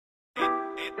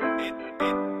Hey,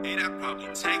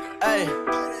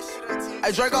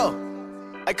 hey Draco,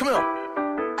 hey come here.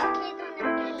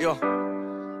 Yo,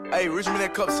 hey reach me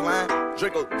that cup, slime.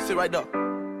 Draco, sit right there.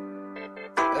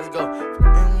 Let's go.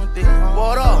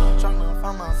 What up?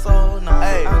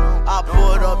 Hey, I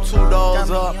pulled up 2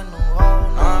 doors up.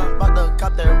 About to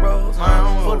cop that rose.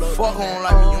 Fuck on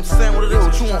like me, you know what I'm saying? What it is?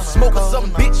 What you want? Smoke or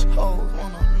something, bitch?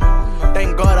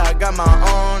 Thank God I got my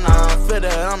own now. Feel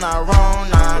that I'm not wrong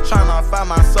now. Tryna find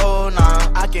my soul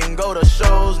now. I can go to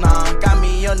shows now. Got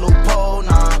me a new pole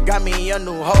now. Got me a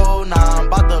new hoe now.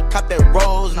 About to cop that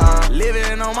rose now.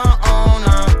 Living on my own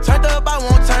now. Turned up, I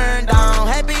won't turn down.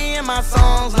 Happy in my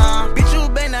songs now. Bitch, you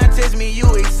better not test me.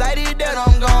 You excited that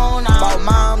I'm gone now. Bought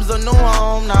moms a new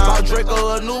home now. Bought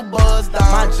Draco a new buzz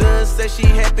down. My judge said she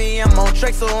happy I'm on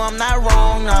track, so I'm not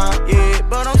wrong now. Yeah,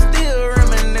 but I'm still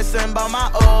reminiscing about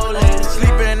my old lady.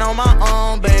 Sleeping on my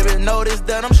own, baby. Notice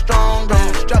that I'm strong,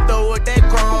 baby. Strapped up with that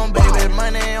chrome, baby.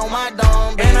 Money on my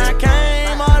dome, baby. And I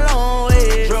came a long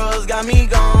way. Drugs got me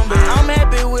gone, baby. I'm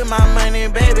happy with my money,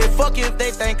 baby. Fuck if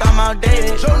they think I'm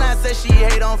outdated. Jonah said she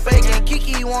hate on faking.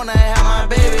 Kiki wanna have my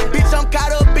baby. Bitch, I'm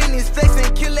caught up in this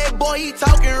flexing. Kill that boy, he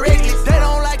talking reckless. They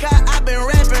don't like how I been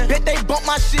rapping. Bet they bump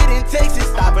my shit in Texas.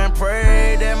 Stop and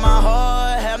pray that my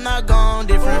heart have not gone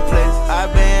different places.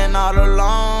 I've been all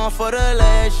alone for the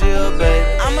last year,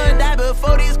 baby. I'ma die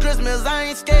before this Christmas, I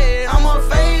ain't scared, I'ma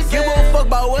face it. Give a fuck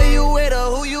about where you with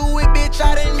or who you with, bitch,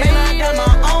 I didn't need it. I got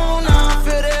my own now,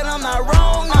 feel that I'm not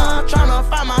wrong now. Tryna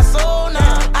find my soul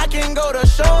now, I can go to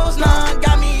shows now.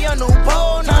 Got me a new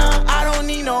pole now, I don't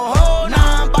need no hoe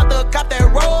now. About to cop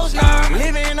that rose now,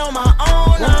 living on my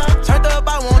own now. Turned up,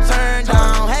 I won't turn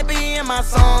down, happy in my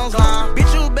songs now.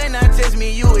 Bitch, you better not test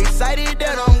me, you excited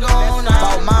that I'm gone now.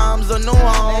 Bought moms a new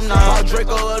home now, bought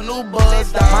Draco a new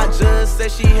buzz down. My judge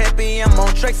said she happy I'm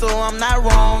on track, so I'm not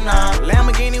wrong now.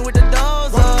 Lamborghini with the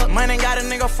doors up, money got a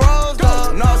nigga froze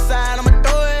up. Northside, I'ma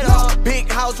throw it up. Big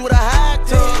house with a high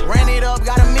tub, ran it up,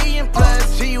 got $1 million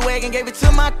plus. G-Wagon gave it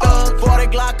to my thug. 40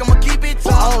 Glock, I'ma keep it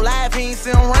tough. On live, he ain't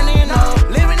see him running up.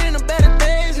 Living in the better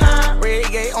days now.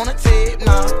 Reggae on the tape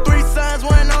now. 3 sons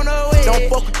went on the way. Don't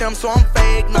fuck with them, so I'm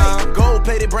fake now. Gold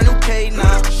plated, brand new K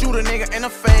now. Shoot a nigga in the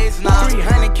face now.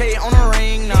 300K on the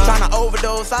ring now. Tryna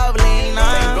overdose off lean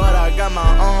now. Thank God I got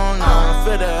my own now.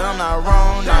 Feel that I'm not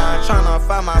wrong now. Tryna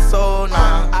find my soul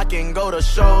now. I can go to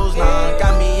shows now.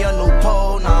 Got me a new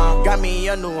pole now. Got me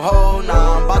a new hoe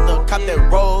now. About to cop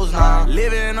that rose now.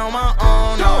 Living on my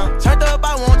own now. Turned up,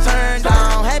 I won't turn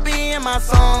down. Happy in my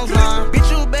songs now. Bitch,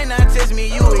 you better not test me.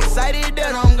 You excited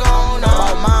that I'm gone now.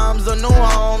 Bought moms a new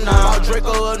home now. Bought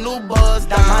Draco a new buzz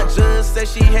down. My judge said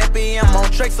she happy I'm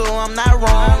on track, so I'm not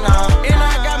wrong now. And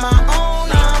I got my own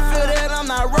now. Feel that I'm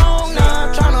not wrong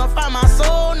now. Tryna find my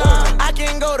soul now. I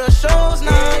can go to shows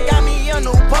now. Got me a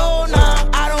new pole now.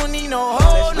 I don't need no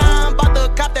hoe now. About to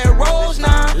cop that rose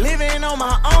now. Living on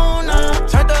my own now.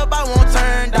 Turned up, I won't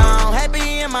turn down.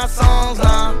 Happy in my songs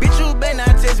now. Bitch, you better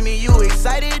not test me. You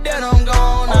excited that I'm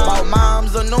gone now. Bought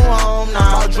moms a new home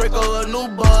now. Bought Draco a new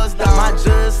buzz down. My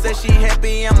judge said she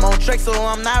happy I'm on track, so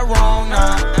I'm not wrong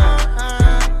now.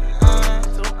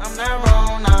 So I'm not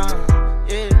wrong now.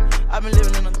 Yeah, I've been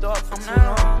living in the dark for too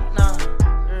long now.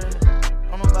 Yeah,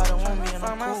 don't nobody want me in the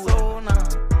cool now.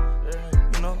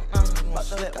 Yeah, you know, about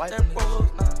to let white people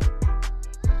now.